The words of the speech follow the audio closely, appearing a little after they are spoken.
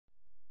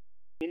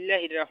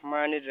বিসমিল্লাহির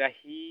রহমানির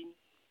রাহিম।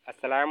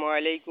 আসসালামু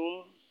আলাইকুম।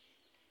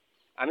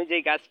 আমি যে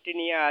গাছটি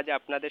নিয়ে আজ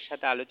আপনাদের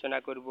সাথে আলোচনা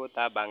করব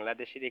তা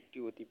বাংলাদেশের একটি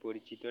অতি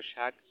পরিচিত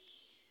শাক।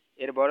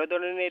 এর বড়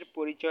ধরনের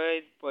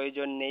পরিচয়ের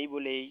প্রয়োজন নেই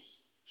বলেই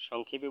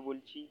সংক্ষেপে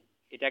বলছি।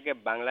 এটাকে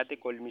বাংলাতে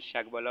কলমি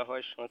শাক বলা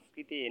হয়,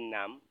 সংস্কৃতে এর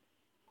নাম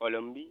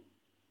কলম্বি।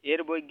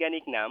 এর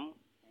বৈজ্ঞানিক নাম,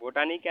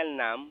 বোটানিক্যাল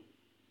নাম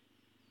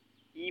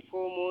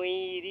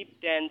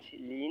ইফোমোইরিপট্যান্স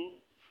লিন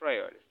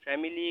ফ্রয়র,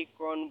 ফ্যামিলি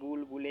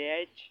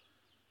কনভুলবুলেয়াইজ।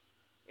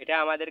 এটা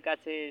আমাদের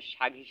কাছে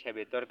শাক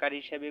হিসাবে, তরকারি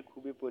হিসাবে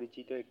খুবই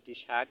পরিচিত একটি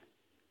শাক।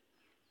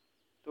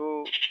 তো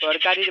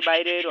তরকারির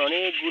বাইরের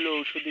অনেকগুলো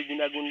ঔষধি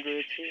গুণাগুণ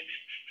রয়েছে।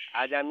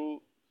 আজ আমি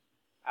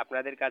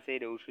আপনাদের কাছে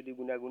এর ঔষধি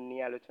গুণাগুণ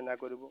নিয়ে আলোচনা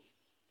করব।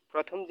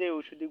 প্রথম যে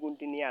ঔষধি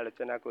গুণটি নিয়ে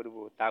আলোচনা করব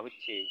তা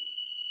হচ্ছে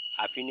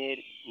আফিনের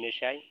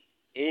নেশায়।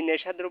 এই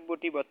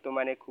নেশাদ্রব্যটি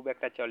বর্তমানে খুব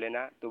একটা চলে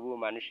না, তবুও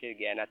মানুষের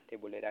জ্ঞানার্থে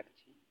বলে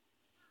রাখছি।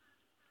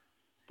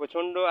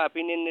 প্রচণ্ড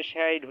আফিনের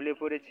নেশায় ঢলে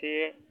পড়েছে,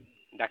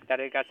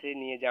 ডাক্তারের কাছে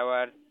নিয়ে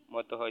যাওয়ার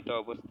মতো হয়তো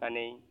অবস্থা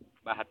নেই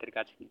বা হাতের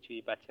কাছে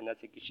কিছুই পাচ্ছে না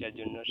চিকিৎসার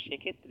জন্য।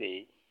 সেক্ষেত্রে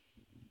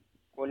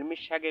কলমি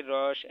শাকের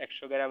রস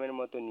 100 গ্রামের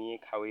মতো নিয়ে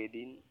খাওয়িয়ে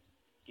দিন।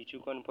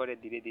 কিছুক্ষণ পরে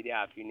ধীরে ধীরে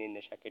আফিনের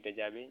নেশা কেটে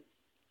যাবে।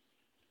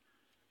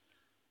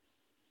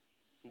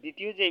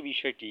 দ্বিতীয় যে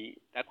বিষয়টি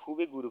তা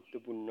খুবই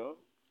গুরুত্বপূর্ণ।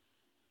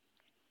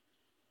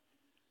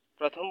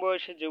 প্রথম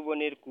বয়সে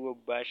যৌবনের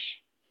কুঅভ্যাস,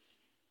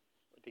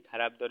 অতি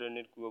খারাপ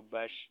ধরনের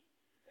কুঅভ্যাস,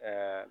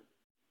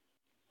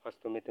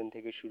 হস্তমেথুন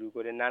থেকে শুরু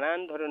করে নানান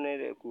ধরনের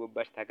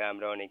কুঅভ্যাস থাকা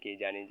আমরা অনেকেই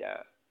জানি, যা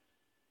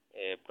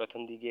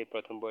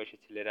প্রথম বয়সে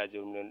ছেলেরা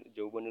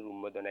যৌবনের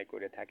উন্মাদনায়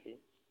করে থাকে।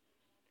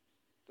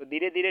 তো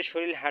ধীরে ধীরে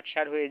শরীর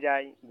হাঁটসার হয়ে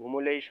যায়,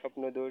 ঘুমোলেই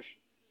স্বপ্নদোষ,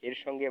 এর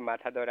সঙ্গে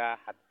মাথা ধরা,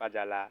 হাত পা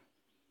জ্বালা,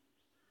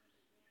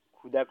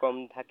 ক্ষুধা কম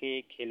থাকে,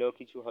 খেলেও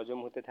কিছু হজম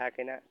হতে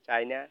থাকে না,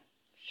 চায় না।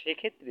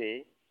 সেক্ষেত্রে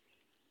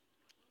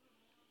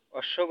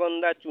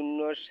অশ্বগন্ধা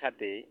চূর্ণর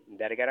সাথে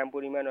 1.5 গ্রাম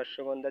পরিমাণ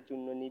অশ্বগন্ধা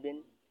চূর্ণ নেবেন।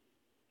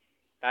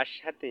 তার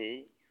সাথে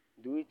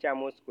 2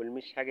 চামচ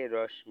কলমি শাকের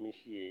রস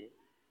মিশিয়ে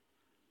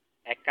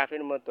 1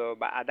 কাপের মতো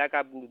বা আধা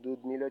কাপ দুধ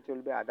নিলেও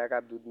চলবে, আধা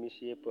কাপ দুধ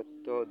মিশিয়ে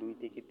প্রত্যহ 2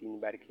 থেকে 3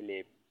 বার খেলে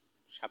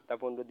সপ্তাহ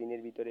 15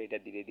 দিনের ভিতরে এটা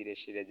ধীরে ধীরে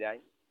সেরে যায়।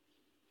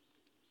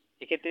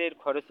 এক্ষেত্রে এর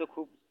খরচও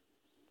খুব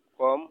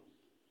কম,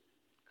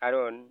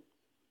 কারণ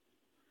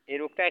এই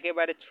রোগটা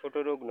একেবারে ছোট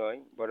রোগ নয়,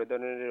 বড়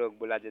ধরনের রোগ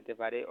বলা যেতে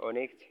পারে।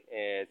 অনেক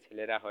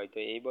ছেলেরা হয়তো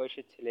এই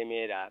বয়সের ছেলে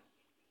মেয়েরা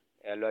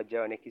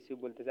লজ্জায় অনেক কিছু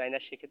বলতে চায় না,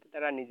 সেক্ষেত্রে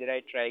তারা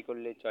নিজেরাই ট্রাই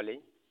করলে চলে।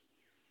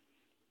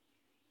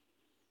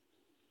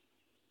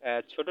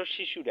 ছোট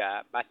শিশুরা,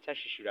 বাচ্চা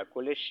শিশুরা,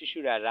 কোলের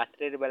শিশুরা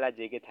রাত্রের বেলা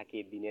জেগে থাকে,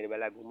 দিনের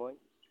বেলা ঘুমোয়।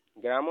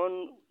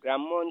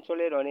 গ্রাম্য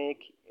অঞ্চলের অনেক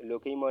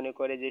লোকেই মনে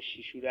করে যে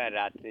শিশুরা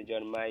রাত্রে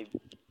জন্মায়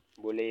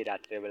বলেই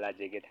রাত্রেবেলা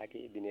জেগে থাকে,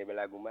 দিনের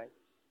বেলা ঘুমায়।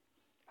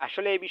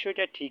 আসলে এই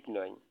বিষয়টা ঠিক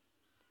নয়।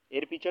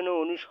 এর পিছনে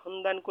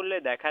অনুসন্ধান করলে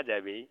দেখা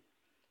যাবে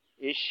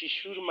এই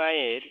শিশুর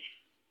মায়ের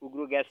উগ্র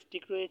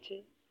গ্যাস্ট্রিক রয়েছে,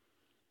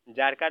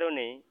 যার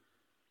কারণে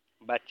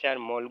বাচ্চার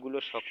মলগুলো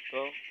শক্ত,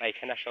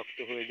 পায়খানা শক্ত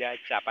হয়ে যায়,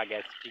 চাপা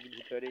গ্যাস্ট্রিক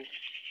ভিতরে,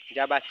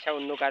 যা বাচ্চা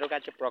অন্য কারো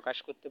কাছে প্রকাশ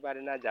করতে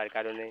পারে না, যার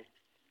কারণে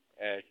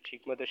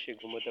ঠিকমতো সে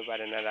ঘুমোতে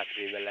পারে না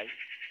রাত্রিবেলায়।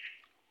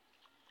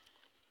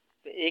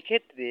 তো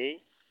এক্ষেত্রে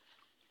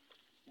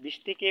 20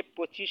 থেকে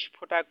 25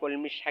 ফোঁটা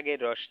কলমি শাকের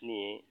রস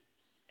নিয়ে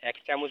 1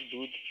 চামচ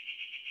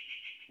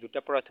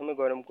দুধটা প্রথমে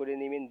গরম করে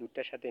নেবেন।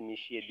 দুধটার সাথে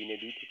মিশিয়ে দিনে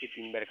 2 থেকে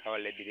 3 বার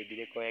খাওয়ালে ধীরে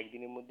ধীরে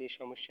কয়েকদিনের মধ্যে এই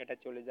সমস্যাটা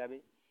চলে যাবে।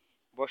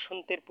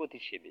 বসন্তের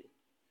প্রতিষেধে,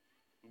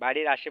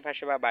 বাড়ির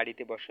আশেপাশে বা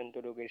বাড়িতে বসন্ত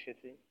রোগ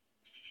এসেছে,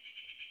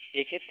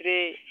 এক্ষেত্রে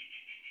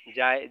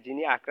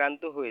যিনি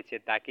আক্রান্ত হয়েছে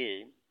তাকে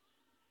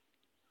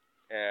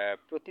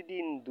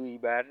প্রতিদিন 2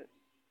 বার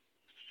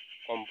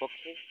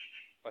কমপক্ষে,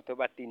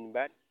 অথবা 3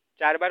 বার,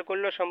 4 বার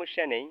করলেও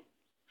সমস্যা নেই,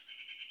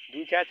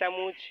 2 চা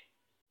চামচ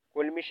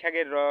কলমি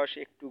শাকের রস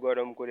একটু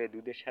গরম করে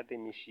দুধের সাথে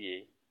মিশিয়ে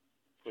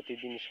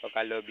প্রতিদিন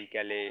সকাল ও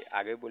বিকালে,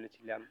 আগে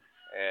বলেছিলাম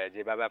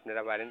যেভাবে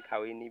আপনারা পারেন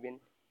খাওয়িয়ে নেবেন।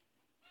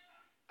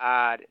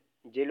 আর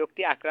যে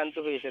লোকটি আক্রান্ত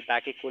হয়েছে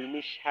তাকে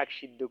কলমি শাক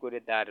সিদ্ধ করে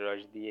তার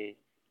রস দিয়ে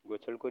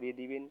গোসল করিয়ে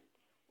দিবেন।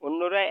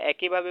 অন্যরা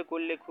একইভাবে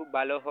করলে খুব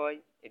ভালো হয়।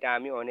 এটা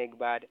আমি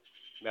অনেকবার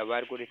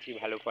ব্যবহার করেছি,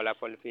 ভালো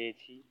ফলাফল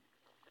পেয়েছি।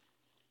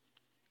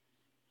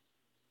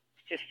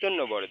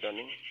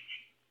 স্তন্যবর্ধনে,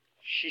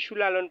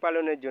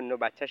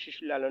 বাচ্চা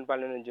শিশু লালন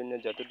পালনের জন্য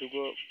যতটুকু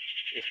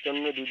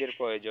স্তন্য দুধের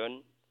প্রয়োজন,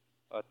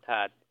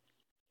 অর্থাৎ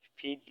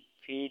ফিড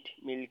ফিড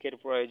মিল্কের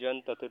প্রয়োজন,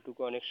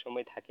 ততটুকু অনেক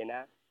সময় থাকে না।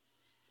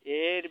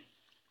 এর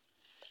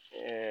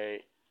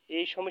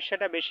এই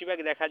সমস্যাটা বেশিরভাগ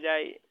দেখা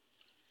যায়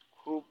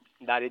খুব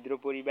দারিদ্র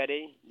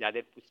পরিবারেই,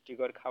 যাদের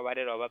পুষ্টিকর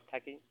খাবারের অভাব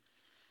থাকে।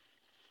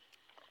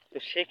 তো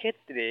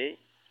সেক্ষেত্রে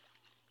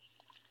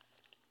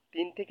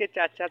 3 থেকে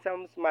 4 চা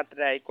চামচ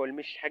মাত্রায়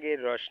কলমি শাকের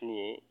রস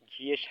নিয়ে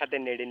ঘিয়ের সাথে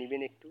নেড়ে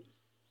নেবেন একটু।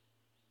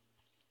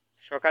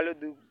 সকাল ও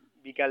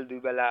বিকাল 2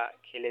 বেলা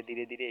খেলে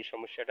ধীরে ধীরে এই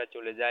সমস্যাটা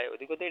চলে যায়।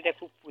 অধিকত এটা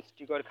খুব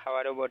পুষ্টিকর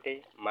খাবারও বটে,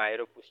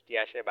 মায়েরও পুষ্টি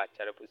আসে,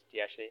 বাচ্চারও পুষ্টি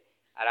আসে।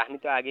 আর আমি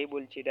তো আগেই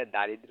বলছি এটা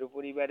দারিদ্র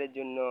পরিবারের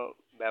জন্য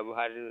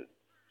ব্যবহার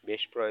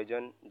বেশ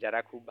প্রয়োজন, যারা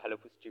খুব ভালো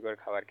পুষ্টিকর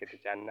খাবার খেতে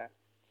চান না।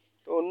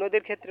 তো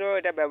অন্যদের ক্ষেত্রেও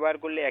এটা ব্যবহার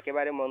করলে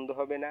একেবারে মন্দ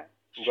হবে না।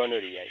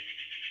 গনোরিয়ায়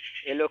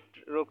এ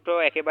রোগটাও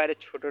একেবারে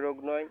ছোট রোগ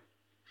নয়।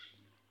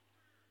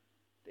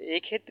 তো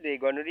এই ক্ষেত্রে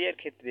গনোরিয়ার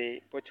ক্ষেত্রে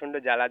প্রচণ্ড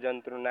জ্বালা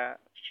যন্ত্রণা,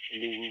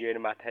 লিঙ্গের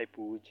মাথায়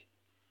পুঁজ,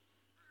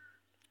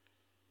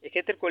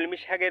 এক্ষেত্রে কলমি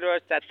শাকের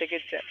রস 4 থেকে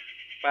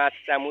 5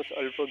 চামচ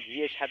অল্প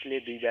ঘিয়ে সাঁতলে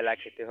 2 বেলা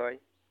খেতে হয়।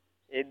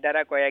 এর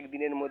দ্বারা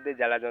কয়েকদিনের মধ্যে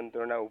জ্বালা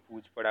যন্ত্রণা ও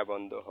পুঁজ পড়া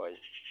বন্ধ হয়।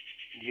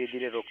 ধীরে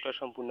ধীরে রোগটা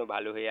সম্পূর্ণ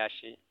ভালো হয়ে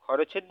আসে।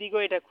 খরচের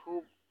দিকেও এটা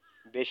খুব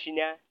বেশি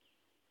না।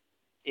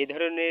 এ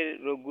ধরনের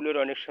রোগগুলোর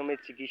অনেক সময়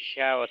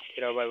চিকিৎসা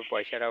অর্থের অভাবে,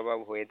 পয়সার অভাব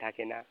হয়ে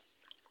থাকে না।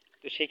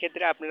 তো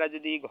সেক্ষেত্রে আপনারা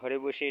যদি ঘরে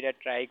বসে এটা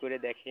ট্রাই করে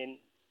দেখেন,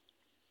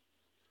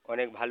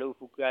 অনেক ভালো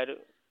উপকার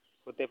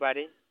হতে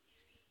পারে।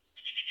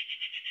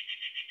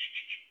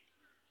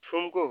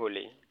 ঠুনকো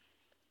হলে,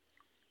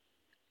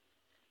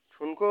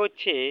 ঠুনকো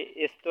হচ্ছে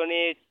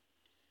স্তনের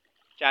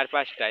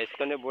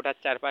স্তনের বোটার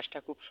 4-5টা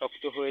খুব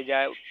শক্ত হয়ে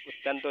যায়,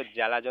 অত্যন্ত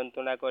জ্বালা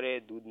যন্ত্রণা করে,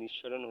 দুধ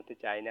নিঃসরণ হতে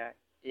চায় না।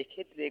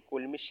 এক্ষেত্রে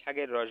কলমি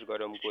শাকের রস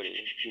গরম করে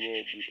দিনে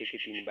 2 থেকে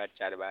 3 বার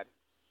 4 বার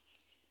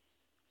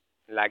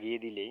লাগিয়ে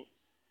দিলে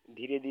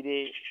ধীরে ধীরে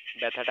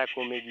ব্যথাটা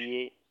কমে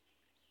গিয়ে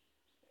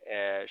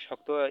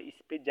শক্ত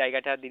স্পেস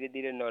জায়গাটা ধীরে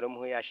ধীরে নরম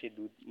হয়ে আসে,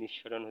 দুধ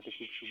নিঃসরণ হতে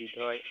খুব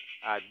সুবিধা হয়।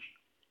 আর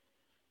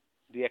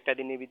 2-1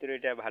 দিনের ভিতরে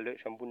এটা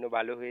সম্পূর্ণ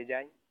ভালো হয়ে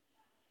যায়।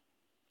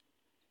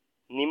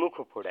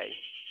 নিমুখো ফোড়ায়,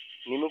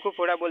 নিমুখো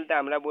ফোড়া বলতে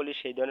আমরা বলি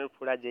সেই ধরনের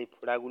ফোড়া যেই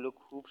ফোড়াগুলো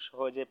খুব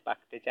সহজে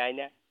পাকতে চায়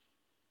না,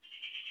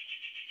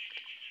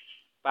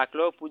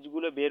 পাকলেও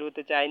পুঁজগুলো বের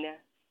হতে চায় না।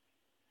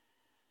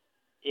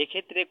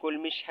 এক্ষেত্রে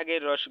কলমি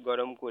শাকের রস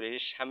গরম করে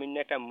সামান্য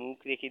একটা মুখ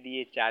রেখে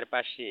দিয়ে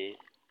চারপাশে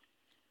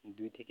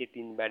 2 থেকে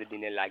 3 বার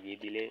দিনে লাগিয়ে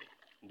দিলে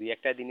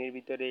 2-1 দিনের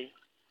ভিতরে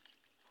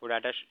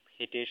ফোড়াটা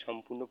ফেটে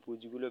সম্পূর্ণ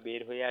পুঁজগুলো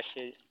বের হয়ে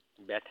আসে,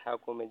 ব্যথাও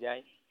কমে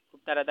যায়, খুব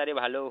তাড়াতাড়ি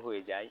ভালোও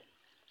হয়ে যায়।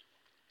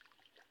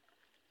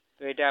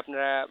 তো এটা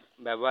আপনারা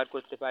ব্যবহার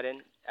করতে পারেন।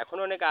 এখন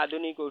অনেক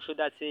আধুনিক ওষুধ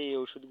আছে, এই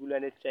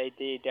ওষুধগুলোর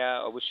চাইতে এটা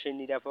অবশ্যই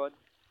নিরাপদ,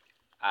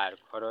 আর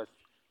খরচ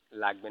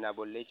লাগবে না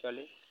বললেই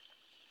চলে।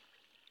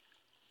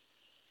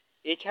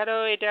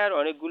 এছাড়াও এটার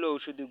অনেকগুলো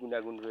ঔষধি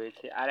গুণাগুণ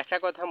রয়েছে। আর একটা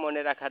কথা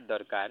মনে রাখার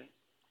দরকার,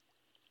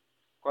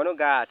 কোনো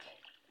গাছ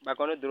বা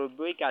কোনো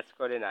দ্রব্যই কাজ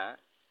করে না,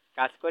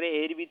 কাজ করে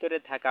এর ভিতরে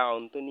থাকা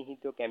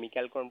অন্তর্নিহিত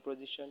কেমিক্যাল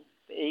কম্পোজিশন।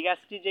 তো এই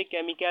গাছটি যে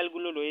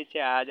কেমিক্যালগুলো রয়েছে,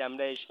 আজ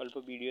আমরা এই স্বল্প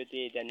ভিডিওতে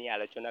এটা নিয়ে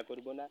আলোচনা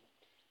করব না,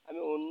 আমি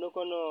অন্য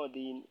কোনো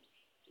দিন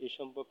এ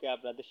সম্পর্কে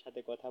আপনাদের সাথে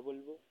কথা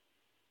বলবো।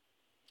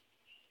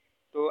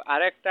 তো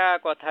আর একটা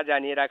কথা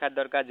জানিয়ে রাখার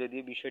দরকার,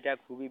 যদিও বিষয়টা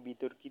খুবই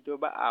বিতর্কিত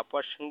বা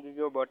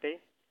অপ্রাসঙ্গিকও বটে,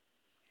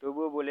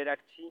 তবুও বলে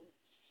রাখছি,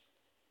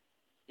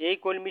 এই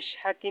কলমি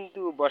শাক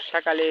কিন্তু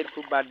বর্ষাকালে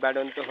খুব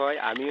বাড়ন্ত হয়।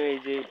 আমিও এই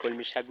যে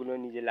কলমি শাকগুলো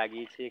নিজে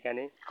লাগিয়েছি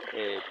এখানে,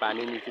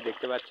 পানির নিচে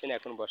দেখতে পাচ্ছেন,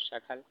 এখন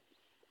বর্ষাকাল।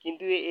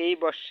 কিন্তু এই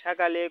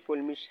বর্ষাকালে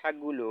কলমি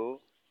শাকগুলো,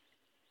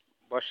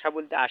 বর্ষা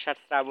বলতে আষাঢ়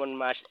শ্রাবণ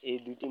মাস, এই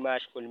 2টি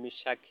মাস কলমি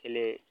শাক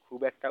খেলে খুব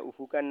একটা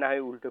উপকার না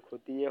হয় উল্টো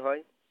ক্ষতিই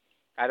হয়।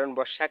 কারণ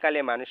বর্ষাকালে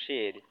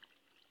মানুষের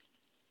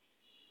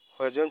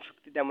হজম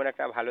শক্তি তেমন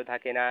একটা ভালো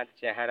থাকে না,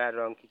 চেহারার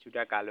রং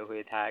কিছুটা কালো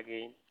হয়ে থাকে,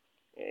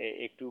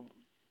 একটু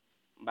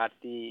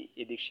বাড়তি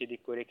এদিক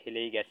সেদিক করে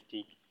খেলেই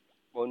গ্যাস্ট্রিক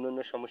অন্যান্য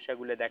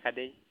সমস্যাগুলো দেখা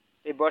দেয়।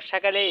 এই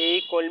বর্ষাকালে এই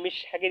কলমি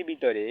শাকের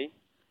ভিতরে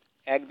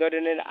এক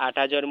ধরনের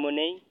আটা জন্ম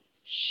নেই,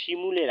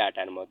 শিমুলের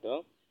আটার মতো,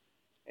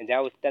 যা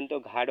অত্যন্ত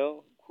গাঢ়,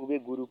 খুবই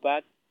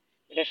গুরুপাক,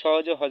 এটা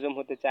সহজে হজম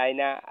হতে চায়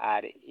না।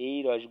 আর এই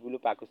রসগুলো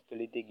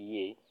পাকস্থলীতে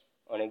গিয়ে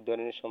অনেক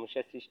ধরনের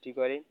সমস্যার সৃষ্টি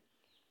করে।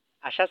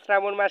 আষাঢ়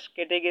শ্রাবণ মাস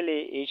কেটে গেলে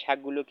এই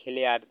শাকগুলো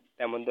খেলে আর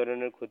তেমন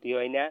ধরনের ক্ষতি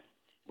হয় না,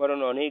 বরং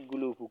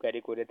অনেকগুলো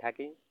উপকারী করে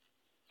থাকে।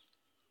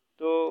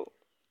 তো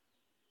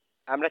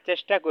আমরা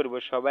চেষ্টা করব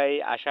সবাই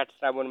আষাঢ়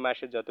শ্রাবণ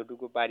মাসে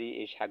যতটুকু পারি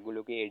এই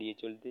শাকগুলোকে এড়িয়ে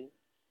চলতে।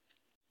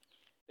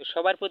 তো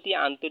সবার প্রতি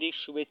আন্তরিক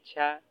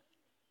শুভেচ্ছা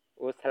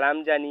ও সালাম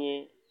জানিয়ে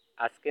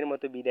আজকের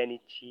মতো বিদায়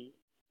নিচ্ছি।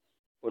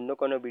 অন্য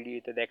কোনো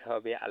ভিডিওতে দেখা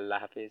হবে। আল্লাহ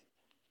হাফেজ।